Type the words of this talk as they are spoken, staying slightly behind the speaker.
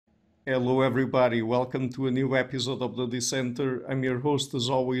Hello, everybody. Welcome to a new episode of the Dissenter. I'm your host, as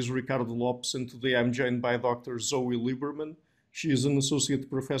always, Ricardo Lopes, and today I'm joined by Dr. Zoe Liberman. She is an associate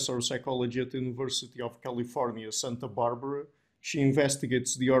professor of psychology at the University of California, Santa Barbara. She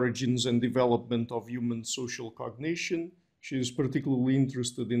investigates the origins and development of human social cognition. She is particularly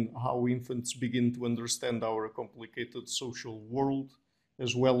interested in how infants begin to understand our complicated social world,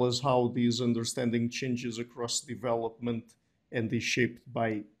 as well as how this understanding changes across development and is shaped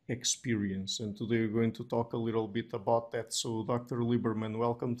by experience. And today we're going to talk a little bit about that. So, Dr. Lieberman,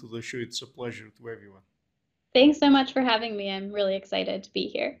 welcome to the show. It's a pleasure to have you on. Thanks so much for having me. I'm really excited to be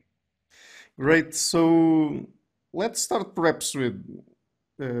here. Great. So, let's start perhaps with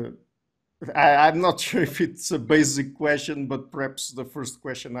uh, I'm not sure if it's a basic question, but perhaps the first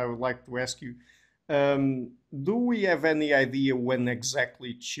question I would like to ask you. Do we have any idea when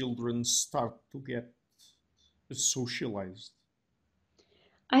exactly children start to get socialized?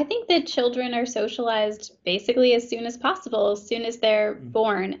 I think that children are socialized basically as soon as possible, as soon as they're Mm.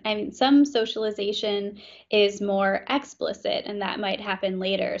 born. I mean, some socialization is more explicit, and that might happen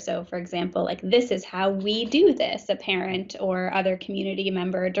later. So, for example, like this is how we do this, a parent or other community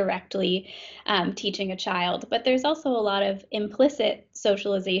member directly teaching a child. But there's also a lot of implicit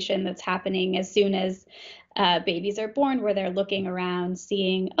socialization that's happening as soon as babies are born, where they're looking around,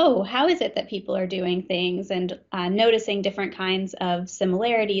 seeing, oh, how is it that people are doing things, and noticing different kinds of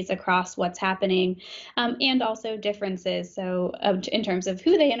similarities across what's happening, and also differences. So, in terms of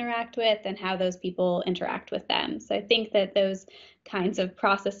who they interact with and how those people interact with them. So, I think that those kinds of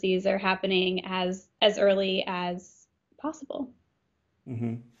processes are happening as early as possible.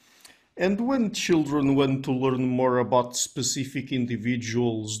 Mhm. And when children want to learn more about specific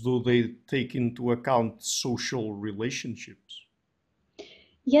individuals, do they take into account social relationships?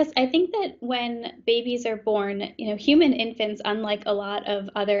 Yes, I think that when babies are born, human infants, unlike a lot of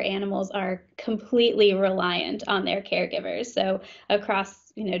other animals, are completely reliant on their caregivers. So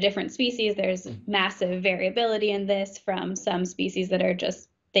across, different species, there's Mm. massive variability in this, from some species that are just,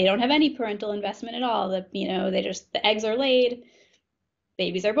 they don't have any parental investment at all. The eggs are laid,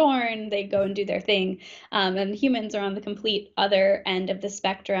 babies are born, they go and do their thing. And humans are on the complete other end of the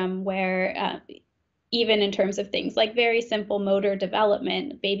spectrum, where even in terms of things like very simple motor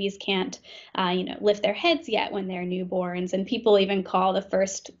development, babies can't, lift their heads yet when they're newborns. And people even call the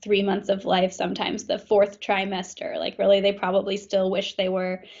first 3 months of life sometimes the fourth trimester. Like, really, they probably still wish they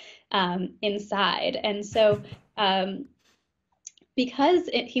were inside. And so, because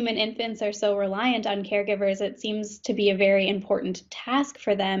human infants are so reliant on caregivers, it seems to be a very important task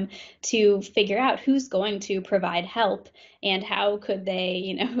for them to figure out who's going to provide help and how could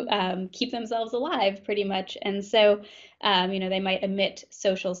they, keep themselves alive, pretty much. And so, they might emit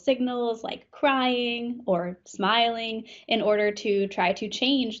social signals like crying or smiling in order to try to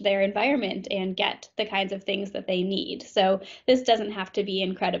change their environment and get the kinds of things that they need. So this doesn't have to be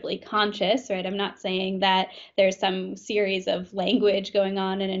incredibly conscious, right? I'm not saying that there's some series of language going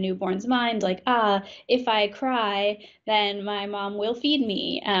on in a newborn's mind, like, if I cry, then my mom will feed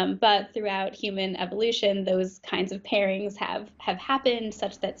me. But throughout human evolution, those kinds of pairings have happened,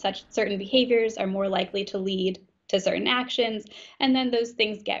 such that such certain behaviors are more likely to lead to certain actions, and then those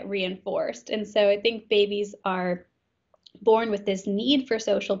things get reinforced. And so I think babies are born with this need for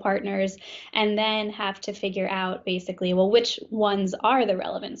social partners, and then have to figure out, basically, well, which ones are the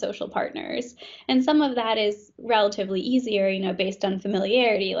relevant social partners. And some of that is relatively easier, based on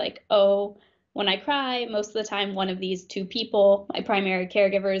familiarity, like, oh, when I cry, most of the time one of these two people, my primary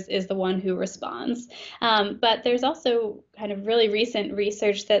caregivers, is the one who responds. But there's also kind of really recent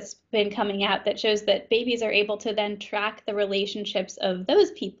research that's been coming out that shows that babies are able to then track the relationships of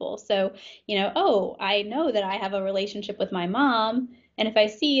those people. So, oh, I know that I have a relationship with my mom. And if I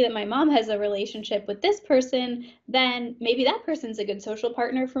see that my mom has a relationship with this person, then maybe that person's a good social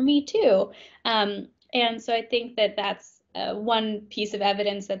partner for me too. And so I think that that's one piece of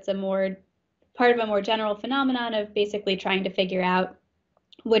evidence that's a more part of a more general phenomenon of basically trying to figure out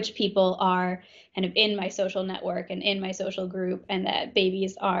which people are kind of in my social network and in my social group, and that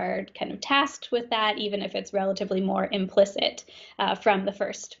babies are kind of tasked with that, even if it's relatively more implicit from the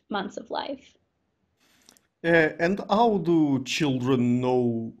first months of life. And how do children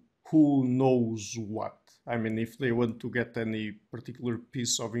know who knows what? I mean, if they want to get any particular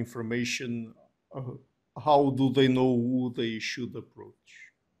piece of information, uh, how do they know who they should approach?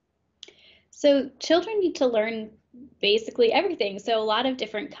 So children need to learn basically everything. So a lot of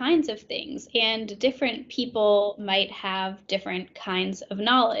different kinds of things, and different people might have different kinds of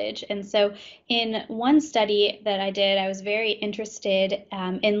knowledge. And so in one study that I did, I was very interested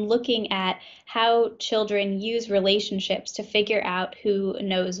in looking at how children use relationships to figure out who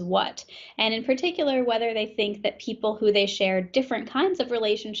knows what. And in particular, whether they think that people who they share different kinds of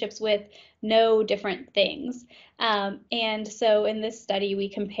relationships with know different things. And so in this study, we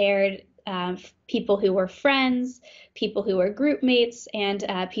compared people who were friends, people who were group mates, and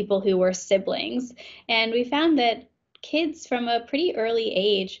people who were siblings. And we found that kids from a pretty early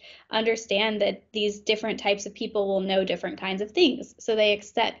age understand that these different types of people will know different kinds of things. So they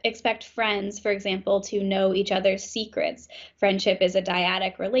expect friends, for example, to know each other's secrets. Friendship is a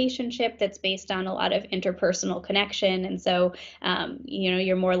dyadic relationship that's based on a lot of interpersonal connection. And so,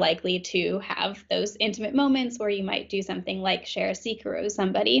 you're more likely to have those intimate moments where you might do something like share a secret with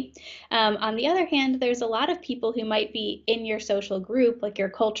somebody. On the other hand, there's a lot of people who might be in your social group, like your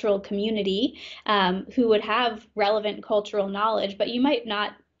cultural community, who would have relevant cultural knowledge, but you might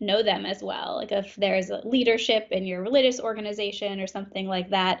not know them as well. Like if there's a leadership in your religious organization or something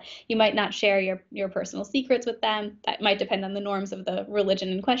like that, you might not share your personal secrets with them. That might depend on the norms of the religion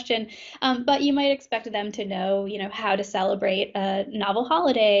in question. But you might expect them to know, how to celebrate a novel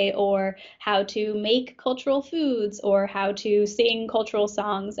holiday, or how to make cultural foods, or how to sing cultural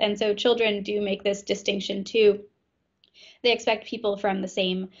songs. And so children do make this distinction too. They expect people from the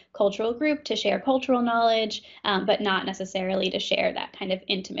same cultural group to share cultural knowledge, but not necessarily to share that kind of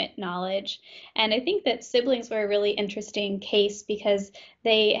intimate knowledge. And I think that siblings were a really interesting case because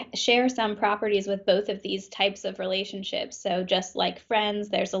they share some properties with both of these types of relationships. So just like friends,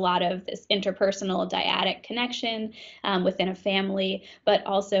 there's a lot of this interpersonal dyadic connection within a family, but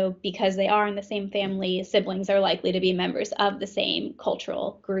also because they are in the same family, siblings are likely to be members of the same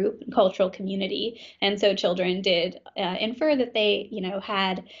cultural group, cultural community. And so children did infer that they,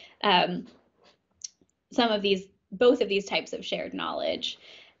 had both of these types of shared knowledge.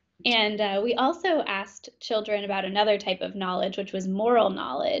 And we also asked children about another type of knowledge, which was moral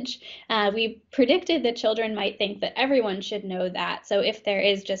knowledge. We predicted that children might think that everyone should know that. So if there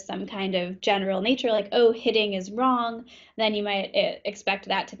is just some kind of general nature, like, oh, hitting is wrong, then you might expect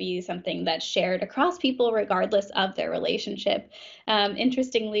that to be something that's shared across people regardless of their relationship.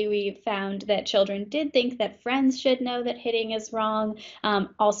 Interestingly, we found that children did think that friends should know that hitting is wrong.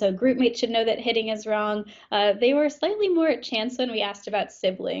 Also, group mates should know that hitting is wrong. They were slightly more at chance when we asked about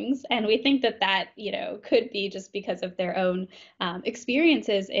siblings, and we think that could be just because of their own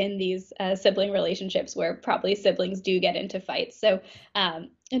experiences in these sibling relationships, where probably siblings do get into fights. So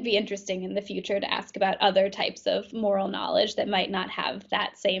it'd be interesting in the future to ask about other types of moral knowledge that might not have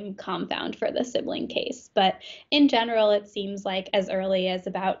that same compound for the sibling case. But in general, it seems like as early as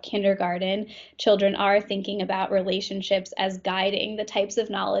about kindergarten, children are thinking about relationships as guiding the types of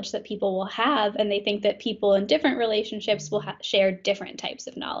knowledge that people will have, and they think that people in different relationships will share different types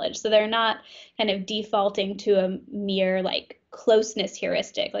of knowledge. So they're not kind of defaulting to a mere like closeness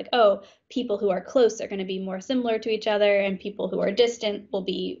heuristic, like, oh, people who are close are going to be more similar to each other, and people who are distant will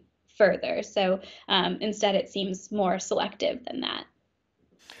be further. So instead, it seems more selective than that.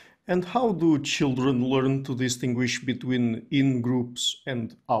 And how do children learn to distinguish between in groups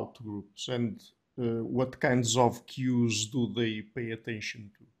and out groups? And what kinds of cues do they pay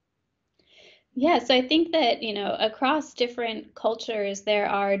attention to? Yeah, so I think that, across different cultures, there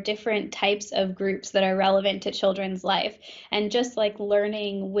are different types of groups that are relevant to children's life. And just like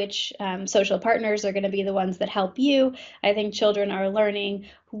learning which social partners are going to be the ones that help you, I think children are learning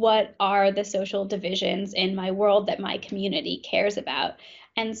what are the social divisions in my world that my community cares about.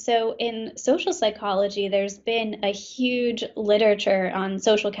 And so in social psychology, there's been a huge literature on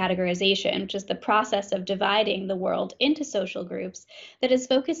social categorization, which is the process of dividing the world into social groups that is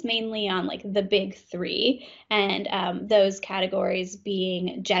focused mainly on like the big three, and those categories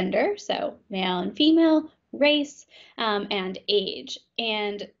being gender, so male and female, race, and age.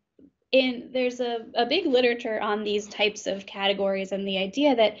 And there's a big literature on these types of categories and the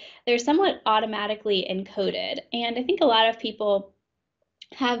idea that they're somewhat automatically encoded. And I think a lot of people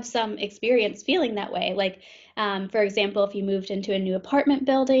have some experience feeling that way. Like, for example, if you moved into a new apartment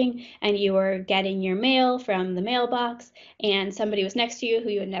building and you were getting your mail from the mailbox and somebody was next to you who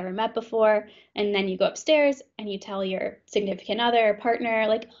you had never met before, and then you go upstairs and you tell your significant other or partner,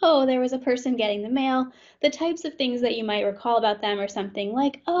 like, oh, there was a person getting the mail, the types of things that you might recall about them are something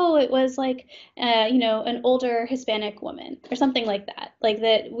like, oh, it was like, an older Hispanic woman or something like that. Like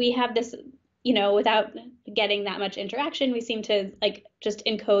that we have this, without getting that much interaction, we seem to like just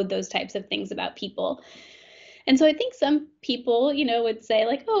encode those types of things about people. And so I think some people, would say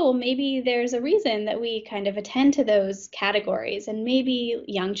like, oh, well, maybe there's a reason that we kind of attend to those categories, and maybe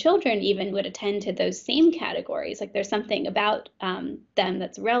young children even would attend to those same categories. Like there's something about them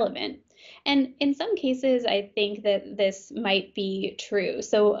that's relevant. And in some cases, I think that this might be true.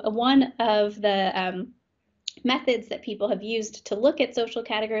 So one of the methods that people have used to look at social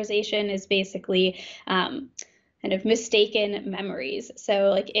categorization is basically kind of mistaken memories. So,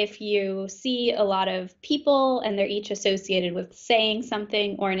 like if you see a lot of people and they're each associated with saying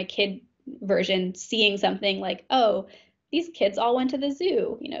something, or in a kid version, seeing something like, oh, these kids all went to the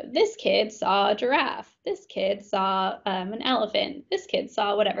zoo. This kid saw a giraffe. This kid saw an elephant. This kid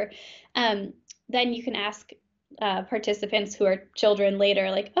saw whatever. Then you can ask participants who are children later,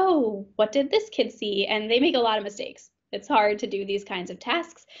 like, oh, what did this kid see? And they make a lot of mistakes. It's hard to do these kinds of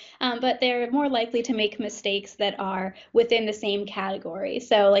tasks, but they're more likely to make mistakes that are within the same category.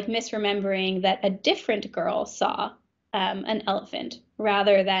 So, like misremembering that a different girl saw an elephant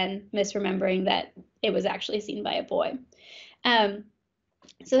rather than misremembering that it was actually seen by a boy.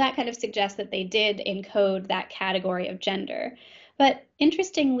 So that kind of suggests that they did encode that category of gender. But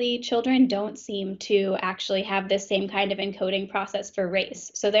interestingly, children don't seem to actually have this same kind of encoding process for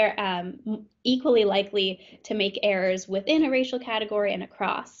race. So they're equally likely to make errors within a racial category and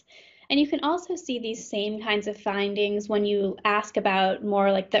across. And you can also see these same kinds of findings when you ask about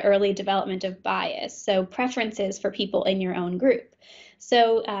more like the early development of bias, so preferences for people in your own group.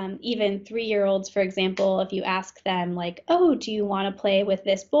 So even 3-year-olds, for example, if you ask them like, oh, do you want to play with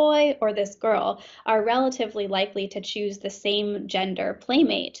this boy or this girl, are relatively likely to choose the same gender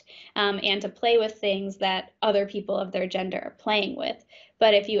playmate and to play with things that other people of their gender are playing with.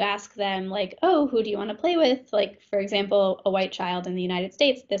 But if you ask them like, oh, who do you want to play with? Like, for example, a white child in the United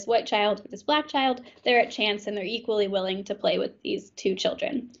States, this white child or this black child, they're at chance and they're equally willing to play with these two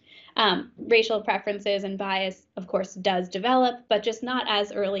children. Racial preferences and bias, of course, does develop, but just not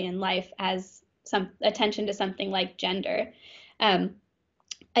as early in life as some attention to something like gender.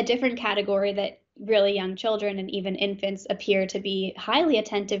 A different category that really young children and even infants appear to be highly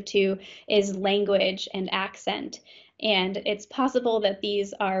attentive to is language and accent. And it's possible that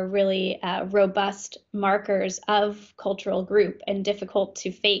these are really robust markers of cultural group and difficult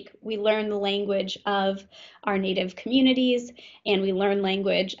to fake. We learn the language of our native communities, and we learn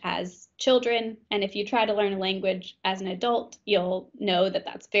language as children. And if you try to learn a language as an adult, you'll know that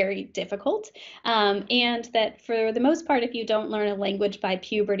that's very difficult. And that for the most part, if you don't learn a language by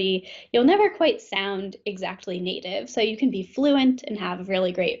puberty, you'll never quite sound exactly native. So you can be fluent and have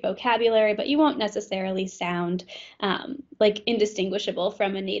really great vocabulary, but you won't necessarily sound like indistinguishable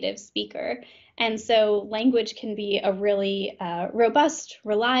from a native speaker. And so language can be a really robust,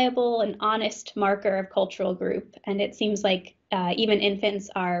 reliable, and honest marker of cultural group. And it seems like even infants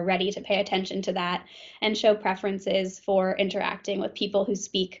are ready to pay attention to that and show preferences for interacting with people who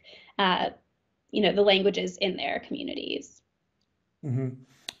speak, the languages in their communities. Mm-hmm.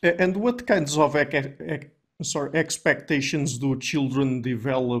 And what kinds of expectations do children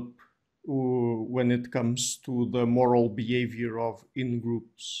develop when it comes to the moral behavior of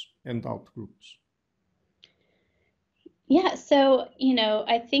in-groups and out-groups? Yeah, so,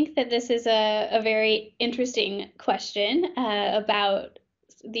 I think that this is a very interesting question about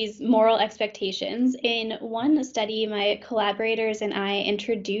these moral expectations. In one study, my collaborators and I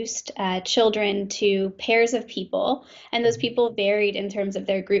introduced children to pairs of people, and those people varied in terms of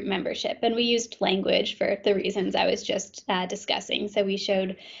their group membership. And we used language for the reasons I was just discussing. So we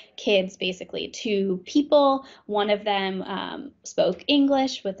showed kids basically two people. One of them spoke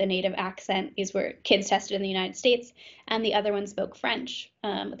English with a native accent. These were kids tested in the United States, and the other one spoke French,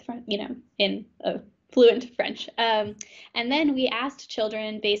 in a fluent French. And then we asked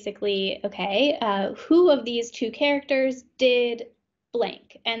children basically, okay, who of these two characters did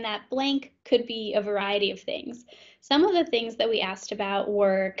blank? And that blank could be a variety of things. Some of the things that we asked about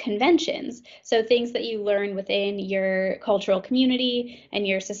were conventions, so things that you learn within your cultural community and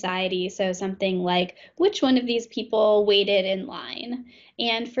your society. So something like, which one of these people waited in line?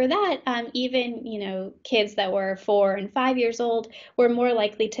 And for that, even kids that were 4 and 5 years old were more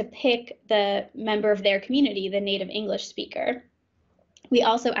likely to pick the member of their community, the native English speaker. We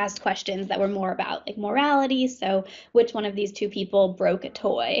also asked questions that were more about like morality. So which one of these two people broke a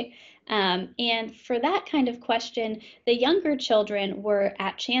toy? And for that kind of question, the younger children were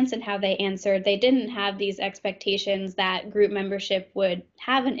at chance in how they answered. They didn't have these expectations that group membership would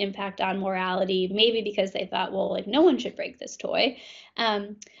have an impact on morality, maybe because they thought, well, like no one should break this toy.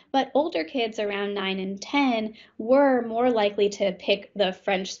 But older kids around 9 and 10 were more likely to pick the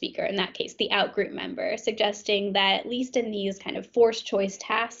French speaker, in that case, the outgroup member, suggesting that at least in these kind of forced choice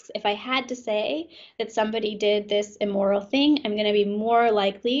tasks, if I had to say that somebody did this immoral thing, I'm going to be more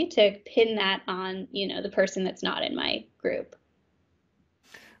likely to pin that on, the person that's not in my group.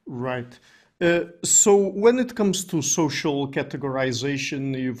 Right. So when it comes to social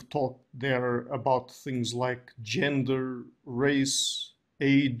categorization, you've talked there about things like gender, race,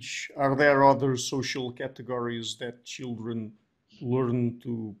 age. Are there other social categories that children learn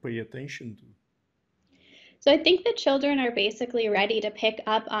to pay attention to? So I think that children are basically ready to pick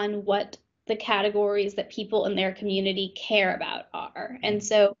up on what the categories that people in their community care about are. And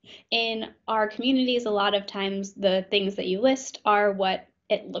so in our communities, a lot of times the things that you list are what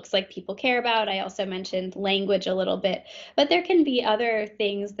it looks like people care about. I also mentioned language a little bit, but there can be other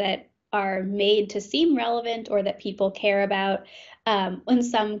things that are made to seem relevant or that people care about. In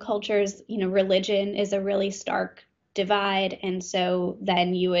some cultures, religion is a really stark divide, and so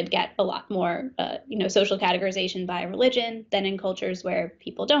then you would get a lot more social categorization by religion than in cultures where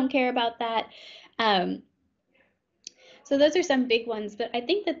people don't care about that. um, so those are some big ones, but I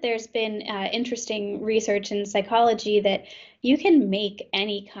think that there's been interesting research in psychology that you can make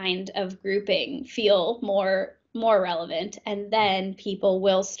any kind of grouping feel more relevant, and then people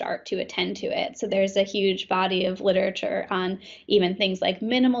will start to attend to it. So there's a huge body of literature on even things like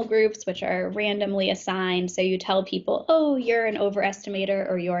minimal groups, which are randomly assigned. So you tell people, oh, you're an overestimator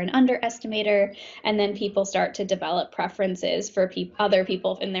or you're an underestimator, and then people start to develop preferences for other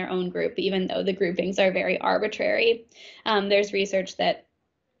people in their own group, even though the groupings are very arbitrary. There's research that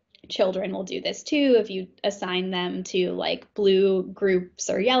children will do this too if you assign them to like blue groups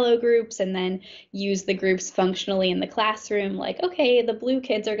or yellow groups and then use the groups functionally in the classroom. Like, okay, the blue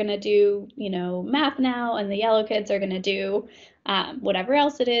kids are going to do, math now, and the yellow kids are going to do whatever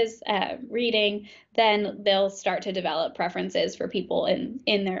else it is, reading. Then they'll start to develop preferences for people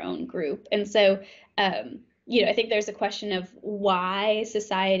in their own group. And so I think there's a question of why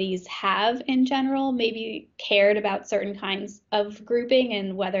societies have, in general, maybe cared about certain kinds of grouping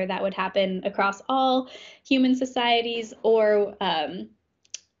and whether that would happen across all human societies, or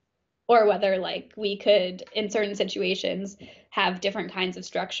whether like we could, in certain situations, have different kinds of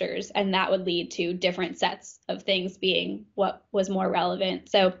structures, and that would lead to different sets of things being what was more relevant.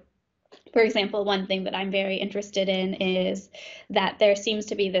 So for example, one thing that I'm very interested in is that there seems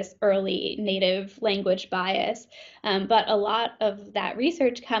to be this early native language bias, but a lot of that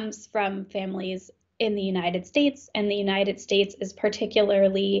research comes from families in the United States, and the United States is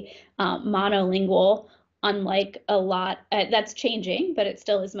particularly monolingual, unlike a lot that's changing, but it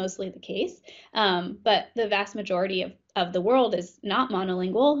still is mostly the case. But the vast majority of the world is not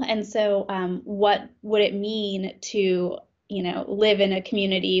monolingual, and so what would it mean to live in a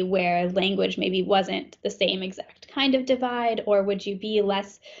community where language maybe wasn't the same exact kind of divide? Or would you be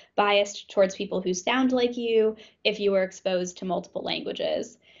less biased towards people who sound like you if you were exposed to multiple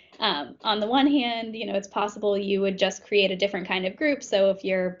languages? On the one hand, it's possible you would just create a different kind of group. So if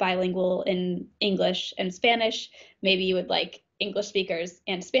you're bilingual in English and Spanish, maybe you would like English speakers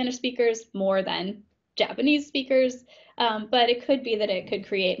and Spanish speakers more than Japanese speakers. But it could be that it could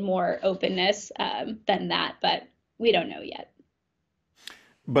create more openness than that. But we don't know yet.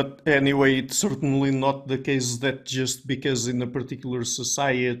 But anyway, it's certainly not the case that just because in a particular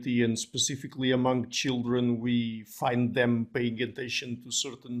society and specifically among children we find them paying attention to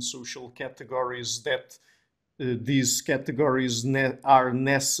certain social categories that these categories are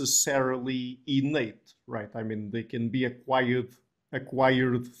necessarily innate, right? I mean, they can be acquired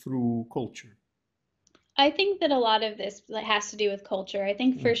through culture. I think that a lot of this has to do with culture. I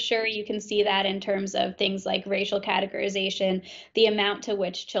think for sure you can see that in terms of things like racial categorization. The amount to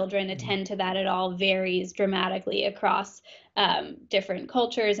which children attend to that at all varies dramatically across different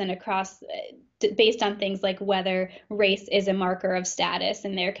cultures and across based on things like whether race is a marker of status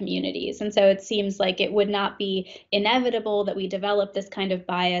in their communities. And so it seems like it would not be inevitable that we develop this kind of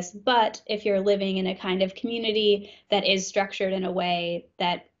bias, but if you're living in a kind of community that is structured in a way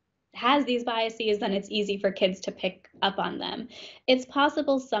that has these biases, then it's easy for kids to pick up on them. It's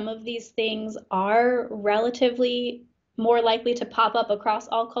possible some of these things are relatively more likely to pop up across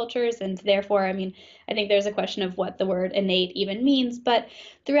all cultures, and therefore, I think there's a question of what the word innate even means, but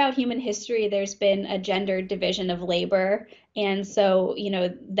throughout human history, there's been a gendered division of labor, and so,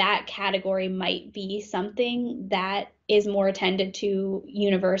 that category might be something that is more attended to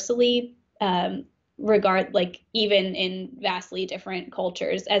universally, like even in vastly different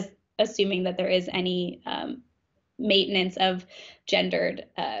cultures, as assuming that there is any maintenance of gendered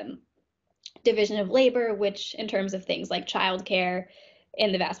division of labor, which in terms of things like childcare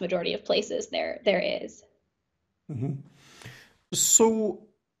in the vast majority of places there is. Mhm. So,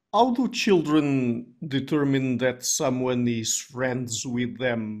 how do children determine that someone is friends with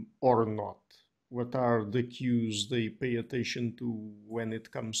them or not? What are the cues they pay attention to when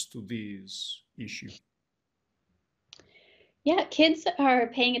it comes to this issue? Yeah, kids are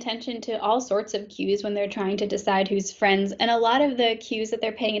paying attention to all sorts of cues when they're trying to decide who's friends. And a lot of the cues that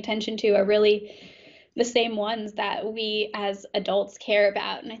they're paying attention to are really the same ones that we as adults care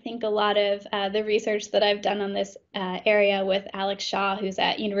about. And I think a lot of the research that I've done on this area with Alex Shaw, who's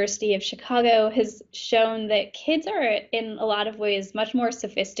at University of Chicago, has shown that kids are in a lot of ways much more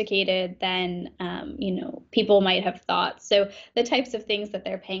sophisticated than people might have thought. So the types of things that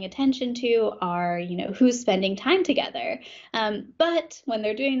they're paying attention to are who's spending time together. But when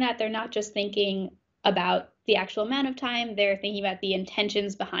they're doing that, they're not just thinking about the actual amount of time, they're thinking about the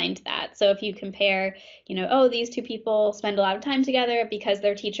intentions behind that. So if you compare, oh, these two people spend a lot of time together because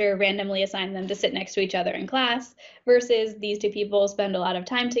their teacher randomly assigned them to sit next to each other in class, versus these two people spend a lot of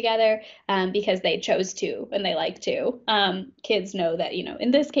time together because they chose to and they like to. Kids know that,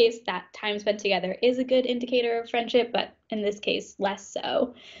 in this case, that time spent together is a good indicator of friendship, but in this case, less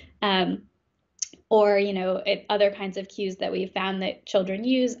so. Um, or other kinds of cues that we've found that children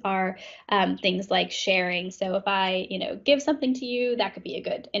use are things like sharing. So if I give something to you, that could be a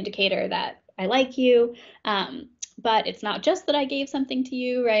good indicator that I like you. But it's not just that I gave something to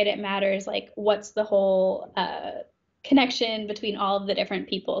you, right? It matters like what's the whole connection between all of the different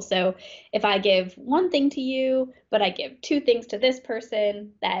people. So if I give one thing to you, but I give two things to this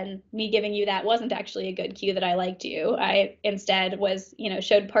person, then me giving you that wasn't actually a good cue that I liked you. I instead was,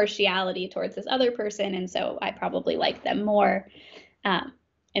 showed partiality towards this other person. And so I probably liked them more. Um,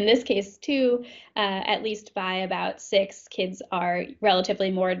 in this case, too, at least by about 6, kids are relatively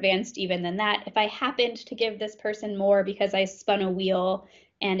more advanced even than that. If I happened to give this person more because I spun a wheel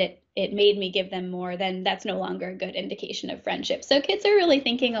and it made me give them more, then that's no longer a good indication of friendship. So kids are really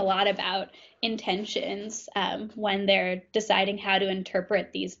thinking a lot about intentions when they're deciding how to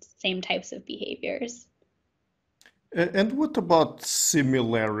interpret these same types of behaviors. And what about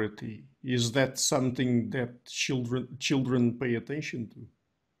similarity? Is that something that children pay attention to?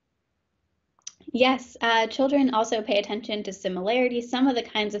 Yes, children also pay attention to similarities. Some of the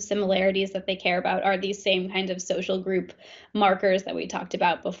kinds of similarities that they care about are these same kinds of social group markers that we talked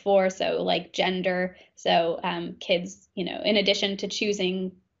about before. So, like gender. So, kids, in addition to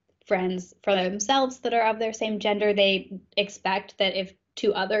choosing friends for themselves that are of their same gender, they expect that if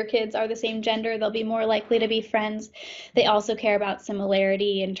two other kids are the same gender, they'll be more likely to be friends. They also care about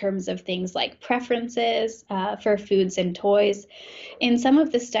similarity in terms of things like preferences for foods and toys. In some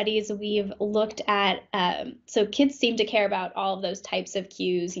of the studies we've looked at, so kids seem to care about all of those types of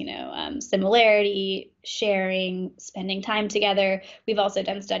cues, similarity, sharing, spending time together. We've also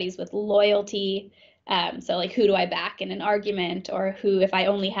done studies with loyalty. So like who do I back in an argument, or who, if I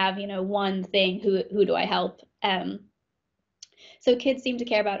only have, one thing, who do I help? So kids seem to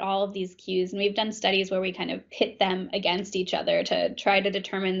care about all of these cues, and we've done studies where we kind of pit them against each other to try to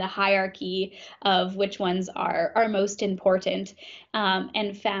determine the hierarchy of which ones are most important,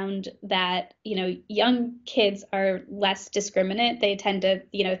 and found that young kids are less discriminate. They tend to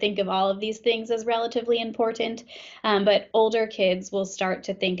think of all of these things as relatively important, but older kids will start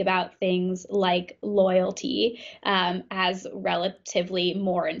to think about things like loyalty as relatively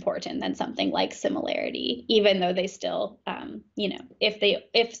more important than something like similarity, even though they still,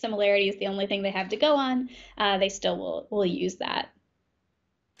 if similarity is the only thing they have to go on, they still will use that.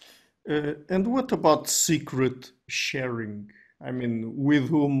 And what about secret sharing? I mean, with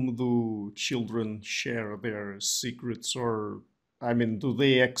whom do children share their secrets? Or, I mean, do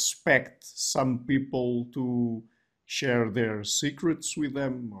they expect some people to share their secrets with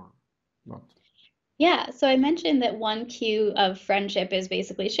them or not? Yeah, so I mentioned that one cue of friendship is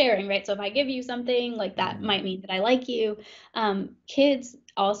basically sharing, right? So if I give you something, like that Mm, might mean that I like you. Kids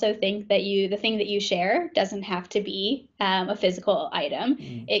also think that the thing that you share doesn't have to be a physical item.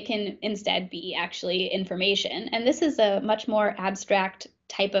 mm, It can instead be actually information. And this is a much more abstract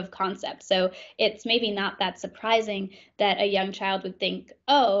type of concept. So it's maybe not that surprising that a young child would think,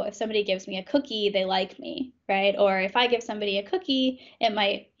 oh, if somebody gives me a cookie, they like me, right? Or if I give somebody a cookie, it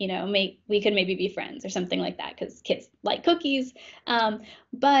might, make we could maybe be friends or something like that because kids like cookies.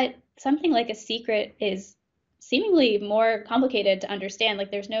 But something like a secret is seemingly more complicated to understand.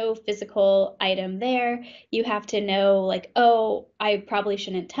 Like there's no physical item there. You have to know, like, oh, I probably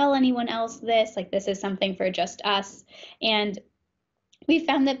shouldn't tell anyone else this. Like this is something for just us. And we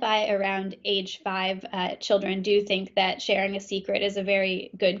found that by around age 5, children do think that sharing a secret is a very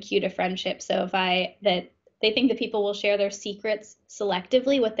good cue to friendship. So if I that they think that people will share their secrets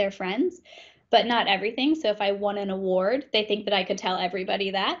selectively with their friends, but not everything. So if I won an award, they think that I could tell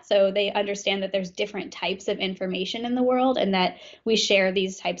everybody that. So they understand that there's different types of information in the world and that we share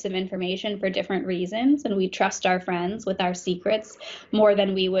these types of information for different reasons. And we trust our friends with our secrets more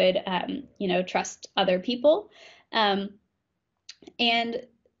than we would, trust other people. And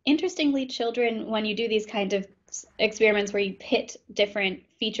interestingly, children, when you do these kind of experiments where you pit different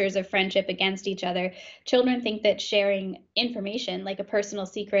features of friendship against each other, children think that sharing information, like a personal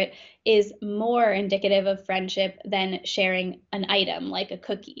secret, is more indicative of friendship than sharing an item like a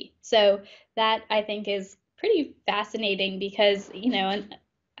cookie. So that, I think, is pretty fascinating because, and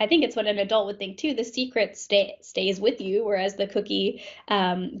I think it's what an adult would think too. The secret stays with you, whereas the cookie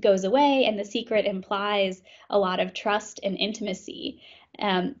goes away, and the secret implies a lot of trust and intimacy.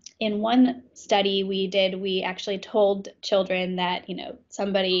 In one study we did, we actually told children that,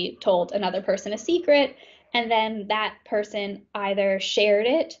 somebody told another person a secret, and then that person either shared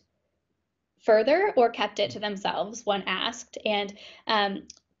it further or kept it to themselves when asked. And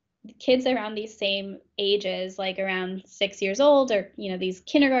kids around these same ages, like around 6 years old or, these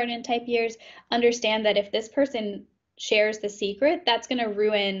kindergarten type years, understand that if this person shares the secret, that's going to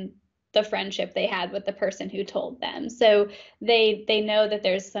ruin the friendship they had with the person who told them. So they know that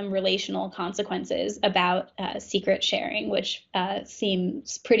there's some relational consequences about secret sharing, which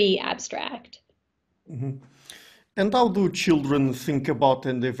seems pretty abstract. Mhm. And how do children think about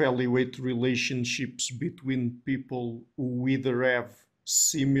and evaluate relationships between people who either have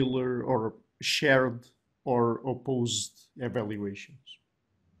similar or shared or opposed evaluations?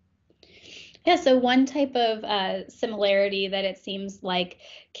 Yeah, so one type of similarity that it seems like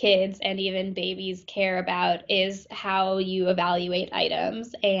kids and even babies care about is how you evaluate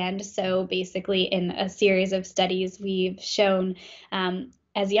items. And so basically, in a series of studies, we've shown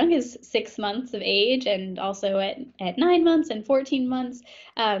as young as 6 months of age and also at 9 months and 14 months,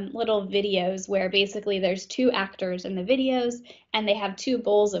 little videos where basically there's two actors in the videos and they have two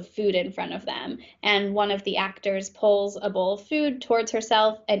bowls of food in front of them. And one of the actors pulls a bowl of food towards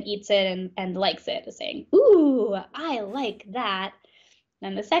herself and eats it and likes it, saying, "Ooh, I like that."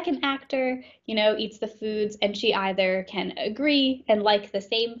 Then the second actor, eats the foods, and she either can agree and like the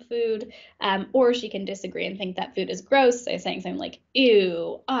same food, or she can disagree and think that food is gross. So saying something like,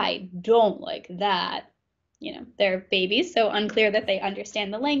 "Ew, I don't like that." They're babies, so unclear that they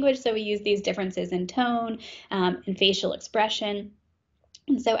understand the language. So we use these differences in tone and facial expression.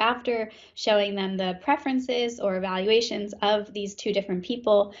 And so after showing them the preferences or evaluations of these two different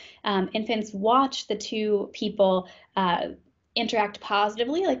people, infants watch the two people interact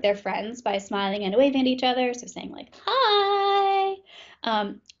positively, like they're friends, by smiling and waving at each other, so saying like, "Hi."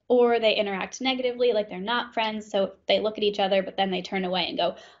 Or they interact negatively, like they're not friends, so they look at each other, but then they turn away and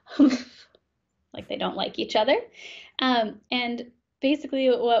go, like they don't like each other. And basically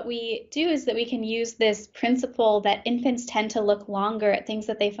what we do is that we can use this principle that infants tend to look longer at things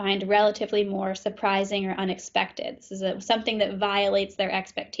that they find relatively more surprising or unexpected. This is something that violates their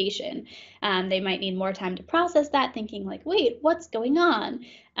expectation. They might need more time to process that, thinking like, wait, what's going on?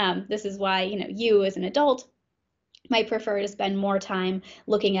 This is why, you as an adult might prefer to spend more time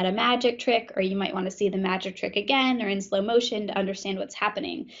looking at a magic trick, or you might want to see the magic trick again or in slow motion to understand what's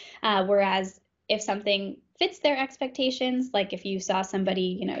happening. Whereas if something fits their expectations, like if you saw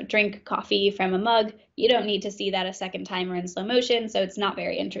somebody, drink coffee from a mug, you don't need to see that a second time or in slow motion, so it's not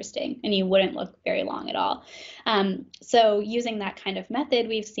very interesting and you wouldn't look very long at all. So using that kind of method,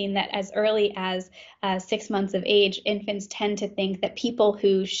 we've seen that as early as 6 months of age, infants tend to think that people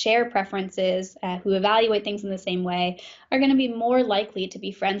who share preferences, who evaluate things in the same way, are going to be more likely to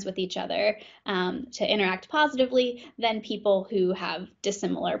be friends with each other, to interact positively than people who have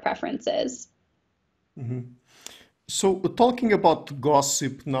dissimilar preferences. Mhm. So, talking about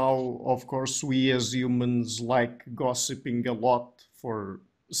gossip now, of course, we as humans like gossiping a lot for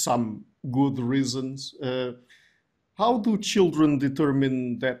some good reasons. How do children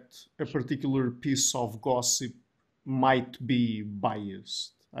determine that a particular piece of gossip might be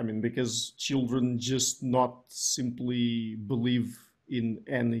biased? I mean, because children just not simply believe in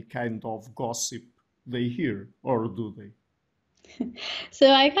any kind of gossip they hear, or do they?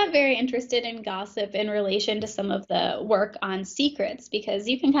 So I got very interested in gossip in relation to some of the work on secrets, because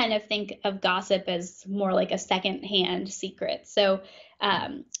you can kind of think of gossip as more like a secondhand secret. So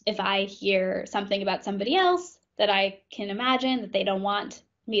if I hear something about somebody else that I can imagine that they don't want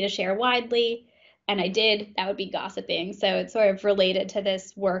me to share widely, and I did, that would be gossiping. So it's sort of related to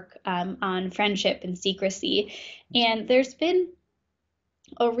this work on friendship and secrecy. And there's been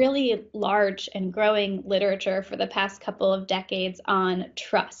a really large and growing literature for the past couple of decades on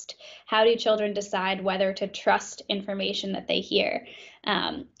trust. How do children decide whether to trust information that they hear?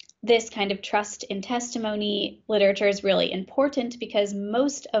 This kind of trust in testimony literature is really important because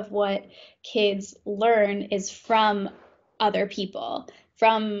most of what kids learn is from other people,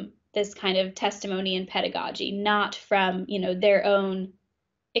 from this kind of testimony and pedagogy, not from, their own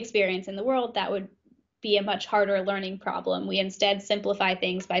experience in the world. That would be a much harder learning problem. We instead simplify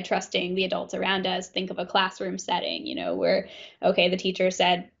things by trusting the adults around us. Think of a classroom setting, where, okay, the teacher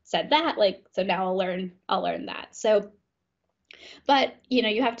said that, like, so now I'll learn that. So, but,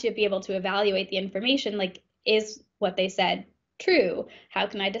 you have to be able to evaluate the information, like, is what they said true? How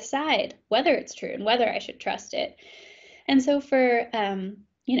can I decide whether it's true and whether I should trust it? And so for,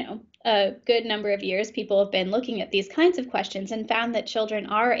 a good number of years, people have been looking at these kinds of questions and found that children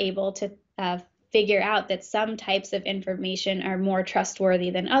are able to figure out that some types of information are more trustworthy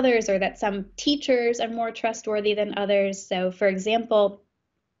than others, or that some teachers are more trustworthy than others. So, for example,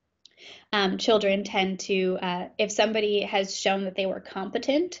 children tend to, if somebody has shown that they were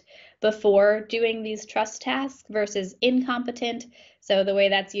competent before doing these trust tasks versus incompetent. So the way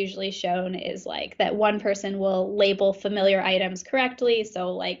that's usually shown is like that one person will label familiar items correctly.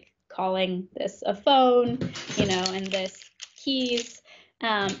 So like calling this a phone, and this keys.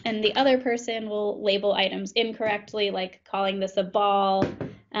 And the other person will label items incorrectly, like calling this a ball,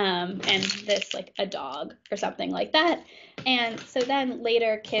 and this like a dog or something like that. And so then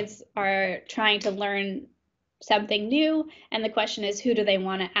later kids are trying to learn something new, and the question is, who do they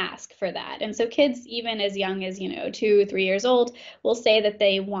want to ask for that? And so kids, even as young as 2, 3 years old, will say that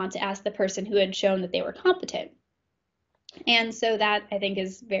they want to ask the person who had shown that they were competent. And so that, I think,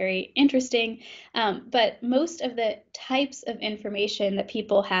 is very interesting. But most of the types of information that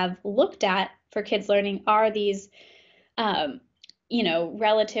people have looked at for kids learning are these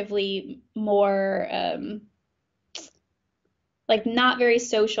relatively more like not very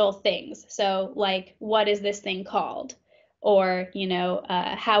social things. So like, what is this thing called? Or,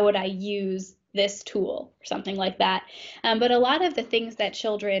 how would I use this tool or something like that. But a lot of the things that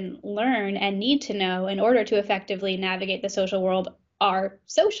children learn and need to know in order to effectively navigate the social world are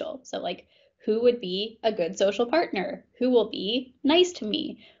social. So like, who would be a good social partner? Who will be nice to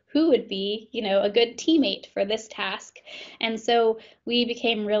me? Who would be, a good teammate for this task? And so we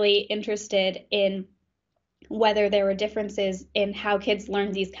became really interested in whether there were differences in how kids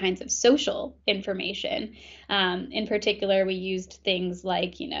learn these kinds of social information. In particular, we used things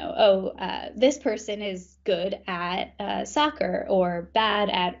like, this person is good at soccer or bad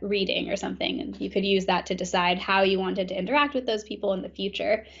at reading or something. And you could use that to decide how you wanted to interact with those people in the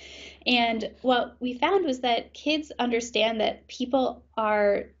future. And what we found was that kids understand that people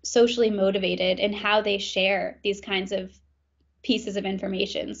are socially motivated in how they share these kinds of pieces of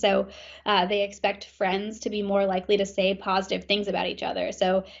information. So they expect friends to be more likely to say positive things about each other.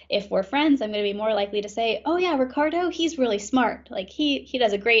 So if we're friends, I'm going to be more likely to say, oh yeah, Ricardo, he's really smart. Like he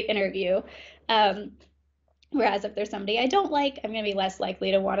does a great interview. Whereas if there's somebody I don't like, I'm going to be less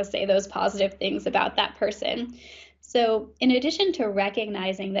likely to want to say those positive things about that person. So in addition to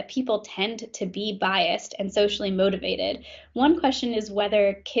recognizing that people tend to be biased and socially motivated, one question is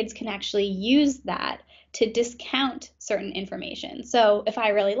whether kids can actually use that to discount certain information. So if I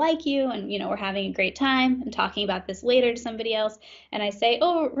really like you and, we're having a great time, I'm talking about this later to somebody else, and I say,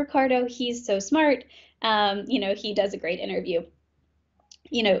 oh, Ricardo, he's so smart, he does a great interview.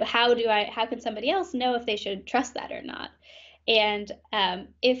 How can somebody else know if they should trust that or not? And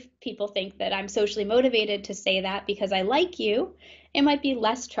if people think that I'm socially motivated to say that because I like you, it might be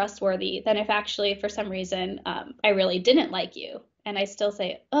less trustworthy than if actually for some reason I really didn't like you. And I still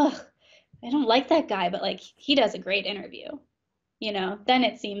say, ugh, I don't like that guy, but like he does a great interview, then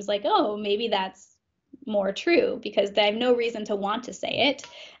it seems like, oh, maybe that's more true because I have no reason to want to say it.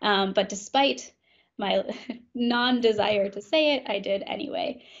 But despite my non-desire to say it, I did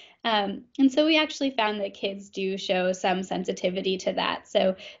anyway. And so we actually found that kids do show some sensitivity to that.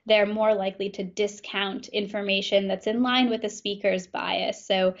 So they're more likely to discount information that's in line with the speaker's bias.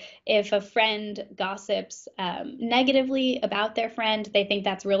 So if a friend gossips negatively about their friend, they think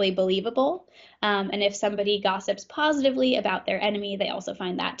that's really believable. And if somebody gossips positively about their enemy, they also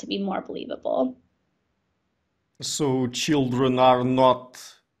find that to be more believable. So children are not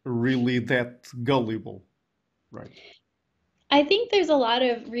really that gullible, right? I think there's a lot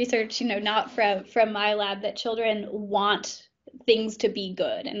of research, not from my lab, that children want things to be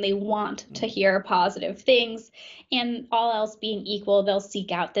good and they want to hear positive things, and all else being equal, they'll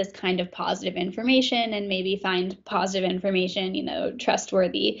seek out this kind of positive information and maybe find positive information,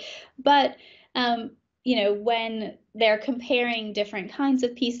 trustworthy. But when they're comparing different kinds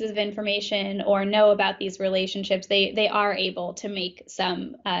of pieces of information or know about these relationships, they are able to make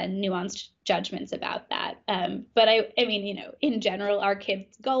some nuanced judgments about that. But I mean, in general, are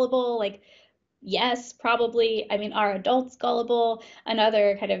kids gullible? Like, yes, probably. I mean, are adults gullible?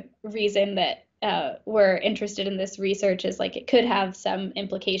 Another kind of reason that we're interested in this research is like it could have some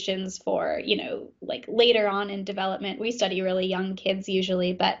implications for, like later on in development. We study really young kids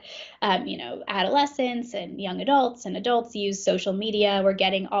usually, but, adolescents and young adults and adults use social media. We're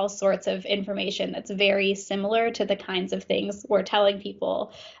getting all sorts of information that's very similar to the kinds of things we're telling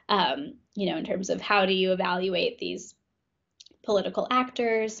people, in terms of how do you evaluate these political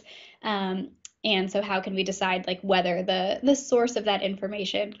actors. And so how can we decide like whether the source of that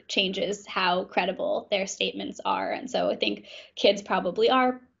information changes how credible their statements are? And so I think kids probably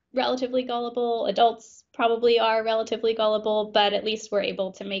are relatively gullible, adults probably are relatively gullible, but at least we're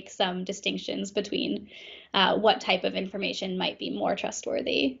able to make some distinctions between what type of information might be more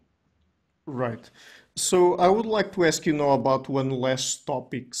trustworthy. Right. So I would like to ask you now about one last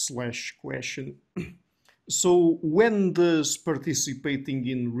topic slash question. So when does participating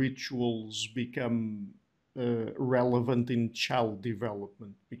in rituals become relevant in child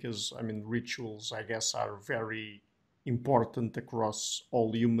development? Because I mean, rituals, I guess, are very important across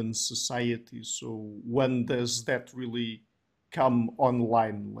all human societies. So when does that really come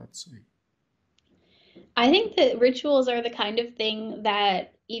online, let's say? I think that rituals are the kind of thing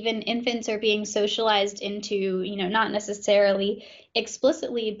that even infants are being socialized into, not necessarily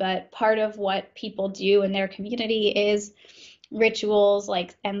explicitly, but part of what people do in their community is rituals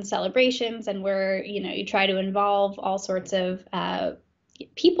like and celebrations, and where, you try to involve all sorts of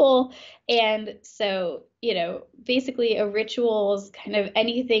people. And so, basically a ritual is kind of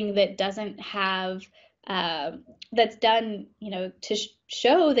anything that doesn't have that's done, to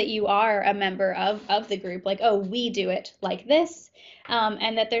show that you are a member of the group, like, oh, we do it like this,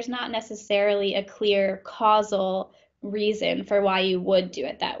 and that there's not necessarily a clear causal reason for why you would do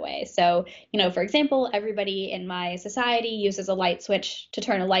it that way. So, for example, everybody in my society uses a light switch to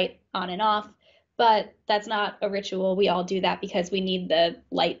turn a light on and off, but that's not a ritual. We all do that because we need the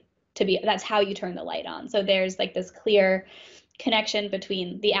light to be, that's how you turn the light on. So there's like this clear connection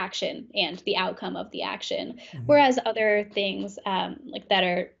between the action and the outcome of the action. Mhm. Whereas other things like that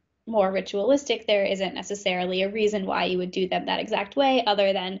are more ritualistic, there isn't necessarily a reason why you would do them that exact way,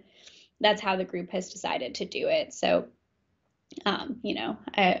 other than that's how the group has decided to do it. So I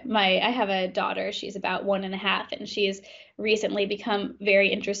have a daughter. She's about 1.5, and she's recently become very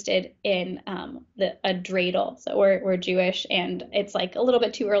interested in a dreidel. So we're Jewish, and it's like a little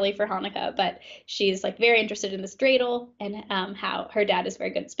bit too early for Hanukkah, but she's like very interested in this dreidel and how her dad is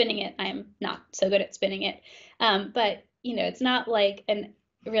very good at spinning it. I'm not so good at spinning it, but it's not like an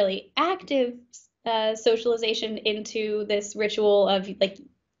really active socialization into this ritual of like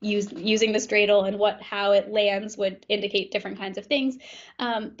using this dreidel, and how it lands would indicate different kinds of things.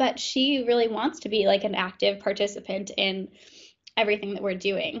 But she really wants to be like an active participant in everything that we're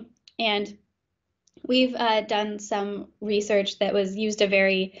doing. And we've done some research that was used a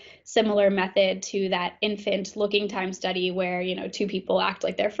very similar method to that infant looking time study where, two people act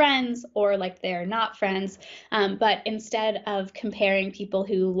like they're friends or like they're not friends. But instead of comparing people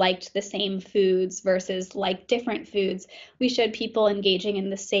who liked the same foods versus like different foods, we showed people engaging in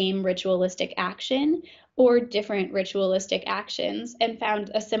the same ritualistic action or different ritualistic actions, and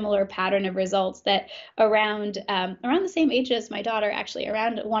found a similar pattern of results that around the same age as my daughter, actually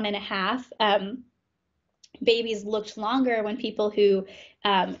around 1.5, babies looked longer when people who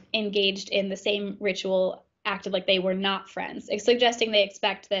engaged in the same ritual acted like they were not friends, suggesting they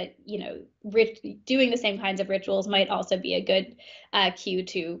expect that, doing the same kinds of rituals might also be a good cue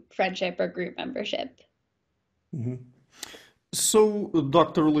to friendship or group membership. Mhm. So,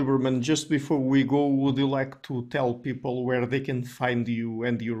 Dr. Lieberman, just before we go, would you like to tell people where they can find you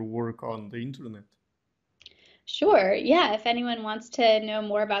and your work on the internet? Sure. Yeah. If anyone wants to know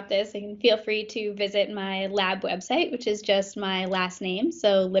more about this, they can feel free to visit my lab website, which is just my last name.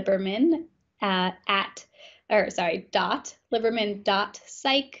 So Liberman dot Liberman dot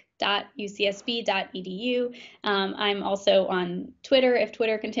psych dot ucsb.edu. I'm also on Twitter if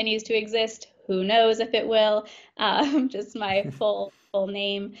Twitter continues to exist. Who knows if it will? Just my full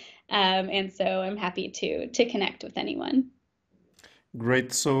name. And so I'm happy to connect with anyone.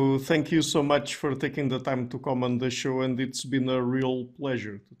 Great. So, thank you so much for taking the time to come on the show, and it's been a real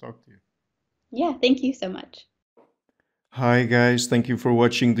pleasure to talk to you. Yeah. Thank you so much. Hi, guys. Thank you for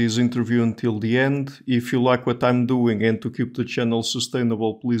watching this interview until the end. If you like what I'm doing and to keep the channel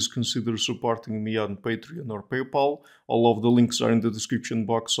sustainable, please consider supporting me on Patreon or PayPal. All of the links are in the description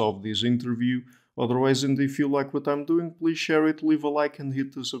box of this interview. Otherwise, and if you like what I'm doing, please share it, leave a like, and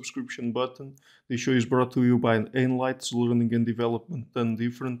hit the subscription button. This show is brought to you by Enlights, Learning and Development Done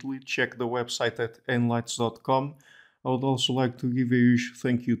Differently. Check the website at enlights.com. I would also like to give a huge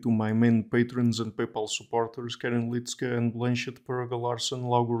thank you to my main patrons and PayPal supporters, Karen Litska and Blanchett Paraga Larson,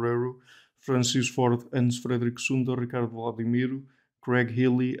 Lau Guerrero, Francis Ford, Hans Frederick Sunda, Ricardo Vladimiro, Craig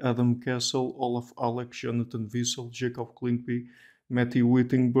Healy, Adam Castle, Olaf Alex, Jonathan Wiesel, Jacob Klinkby, Matthew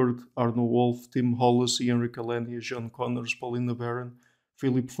Whittingbird, Arno Wolf, Tim Hollis, Ian Ricalania, John Connors, Paulina Barron,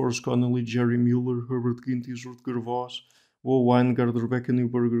 Philip Force Connolly, Jerry Mueller, Herbert Gintis, Rutger Voss, Wo Weingard, Rebecca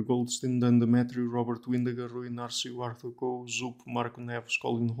Newberger Goldstein, Dan Demetrio, Robert Windager, Rui Narcio, Arthur Coe, Zup, Marco Neves,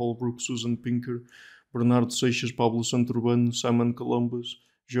 Colin Holbrook, Susan Pinker, Bernardo Seixas, Pablo Santurbano, Simon Columbus,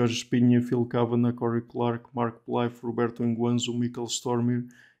 Jorge Espinha, Phil Kavanagh, Corey Clark, Mark Blythe, Roberto Enguanzo, Michael Stormir,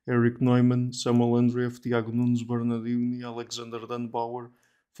 Eric Neumann, Samuel Andreev, Tiago Nunes, Bernardini, Alexander Dunbauer,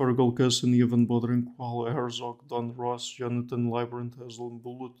 Fergal Cusson, Ivan Bodrenko, Paul Herzog, Don Ross, Jonathan Librant, Haslem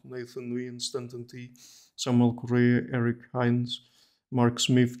Bullitt, Nathan Nguyen, Stanton T, Samuel Correa, Eric Hines, Mark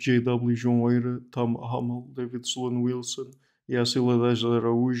Smith, J.W. João Eira, Tom Hummel, David Sloan Wilson, Yacila Dez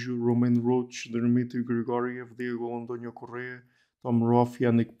Araújo, Romain Roach, Dmitry Grigoriev, Diego Londonho Correa, Tom Roth,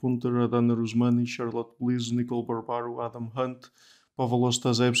 Yannick Punter, Adana Rusmani, Charlotte Bliss, Nicole Barbaro, Adam Hunt, Pavel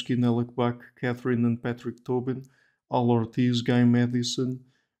Ostazewski, Nelek Bach, Catherine and Patrick Tobin, Al Ortiz, Guy Madison,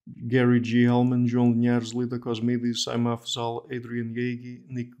 Gary G. Hellman, João Linhares, Lida Cosmides, Saima Afzal, Adrian Yagi,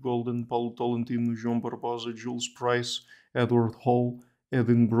 Nick Golden, Paulo Tolentino, João Barbosa, Jules Price, Edward Hall,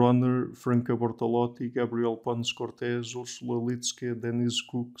 Edin Bronner, Franca Bortolotti, Gabriel Pons Cortez, Ursula Litzke, Dennis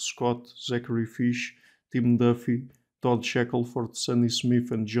Cook, Scott, Zachary Fish, Tim Duffy, Todd Shackelford, Sonny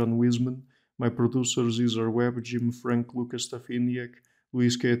Smith, and John Wiseman. My producers Cesar Webb, Jim Frank, Lucas Stafiniak,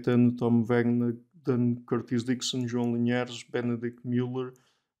 Luís Caetano, Tom Wagner, Dan Curtis Dixon, João Linhares, Benedict Mueller,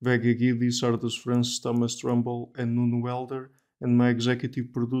 Vega Guidi, Sardus Francis, Thomas Trumbull, and Nuno Welder, and my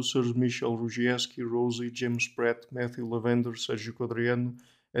executive producers Michel Rugieski, Rosie, James Pratt, Matthew Lavender, Sergio Quadriano,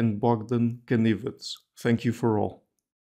 and Bogdan Kanivets. Thank you for all.